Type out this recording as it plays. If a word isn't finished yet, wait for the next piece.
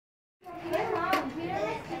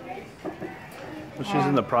So she's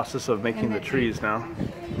in the process of making the trees now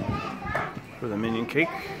for the minion cake.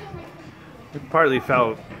 It partly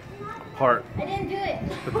fell apart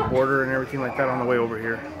with the border and everything like that on the way over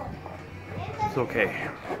here. It's okay.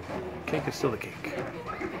 Cake is still the cake.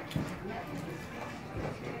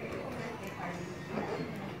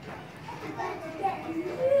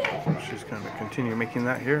 So she's going to continue making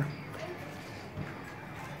that here.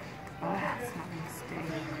 Let's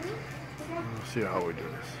see how we do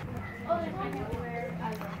this.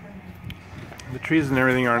 The trees and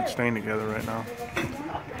everything aren't staying together right now.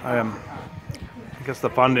 I guess the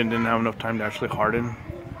fondant didn't have enough time to actually harden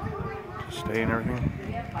to stay and everything.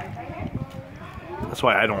 That's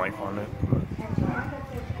why I don't like fondant.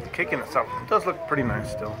 The cake in itself does look pretty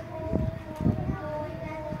nice still.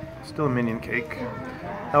 Still a minion cake.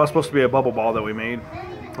 That was supposed to be a bubble ball that we made.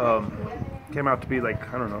 Came out to be like,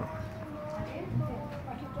 I don't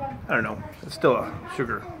know. It's still a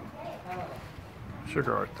sugar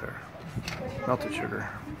art there. Melted sugar.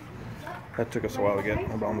 That took us a while to get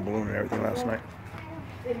on the balloon and everything last night.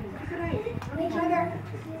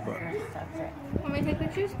 Want me to take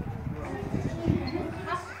pictures?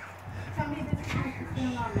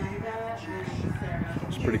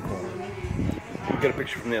 It's pretty cool. We'll get a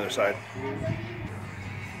picture from the other side.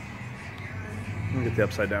 We'll get the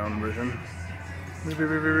upside down version.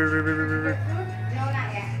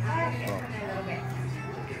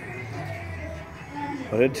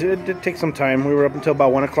 But it did take some time. We were up until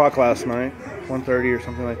about 1 o'clock last night, 1:30 or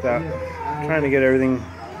something like that, trying to get everything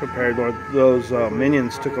prepared. Those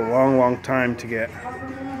minions took a long time to get.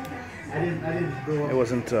 It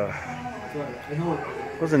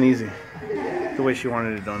wasn't easy the way she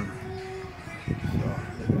wanted it done. So,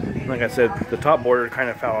 like I said, the top border kind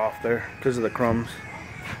of fell off there because of the crumbs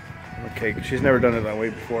on the cake. She's never done it that way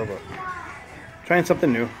before, but trying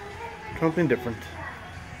something new, something different.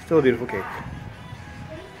 Still a beautiful cake.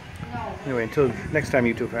 Anyway, until next time,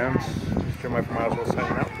 YouTube fans, Mr. Mike from Oswald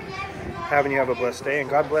signing out. Having you have a blessed day, and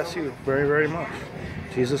God bless you very, very much.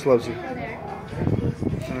 Jesus loves you. All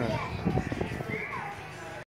right.